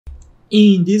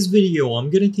In this video, I'm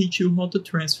gonna teach you how to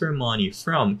transfer money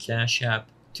from Cash App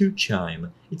to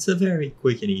Chime. It's a very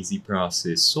quick and easy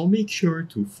process, so make sure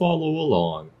to follow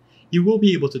along. You will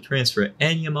be able to transfer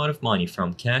any amount of money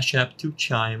from Cash App to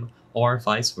Chime or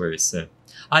vice versa.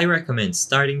 I recommend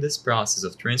starting this process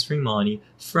of transferring money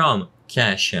from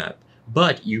Cash App,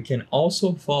 but you can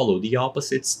also follow the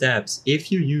opposite steps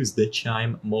if you use the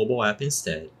Chime mobile app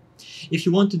instead. If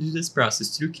you want to do this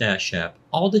process through Cash App,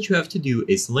 all that you have to do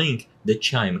is link the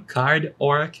Chime card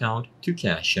or account to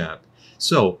Cash App.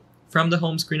 So, from the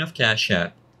home screen of Cash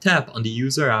App, tap on the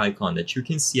user icon that you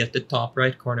can see at the top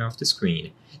right corner of the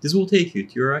screen. This will take you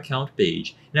to your account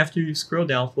page, and after you scroll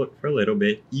down for a little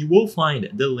bit, you will find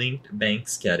the linked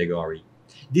banks category.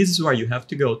 This is where you have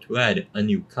to go to add a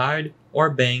new card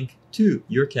or bank to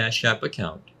your Cash App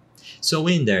account. So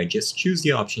in there, just choose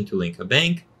the option to link a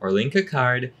bank or link a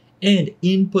card, and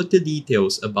input the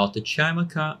details about the Chime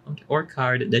account or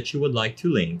card that you would like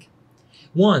to link.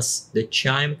 Once the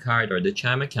Chime card or the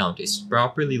Chime account is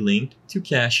properly linked to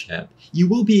Cash App, you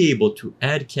will be able to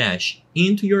add cash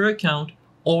into your account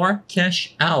or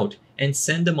cash out and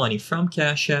send the money from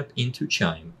Cash App into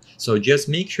Chime. So just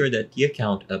make sure that the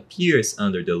account appears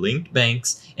under the linked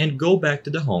banks and go back to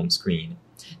the home screen.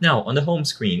 Now on the home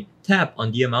screen, tap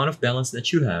on the amount of balance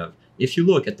that you have. If you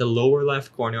look at the lower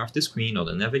left corner of the screen or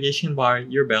the navigation bar,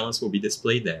 your balance will be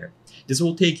displayed there. This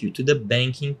will take you to the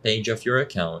banking page of your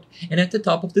account, and at the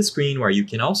top of the screen where you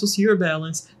can also see your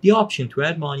balance, the option to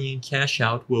add money and cash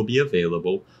out will be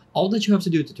available. All that you have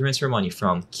to do to transfer money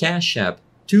from Cash App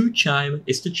to Chime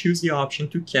is to choose the option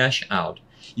to cash out.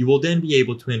 You will then be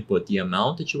able to input the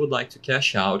amount that you would like to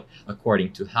cash out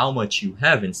according to how much you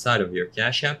have inside of your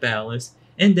Cash App balance,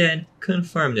 and then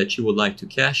confirm that you would like to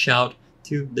cash out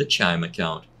to the Chime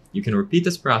account. You can repeat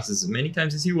this process as many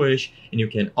times as you wish, and you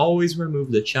can always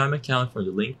remove the Chime account from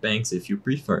the linked banks if you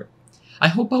prefer. I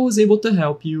hope I was able to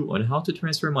help you on how to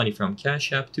transfer money from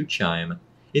Cash App to Chime.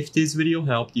 If this video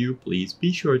helped you, please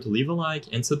be sure to leave a like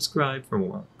and subscribe for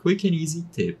more quick and easy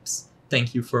tips.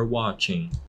 Thank you for watching.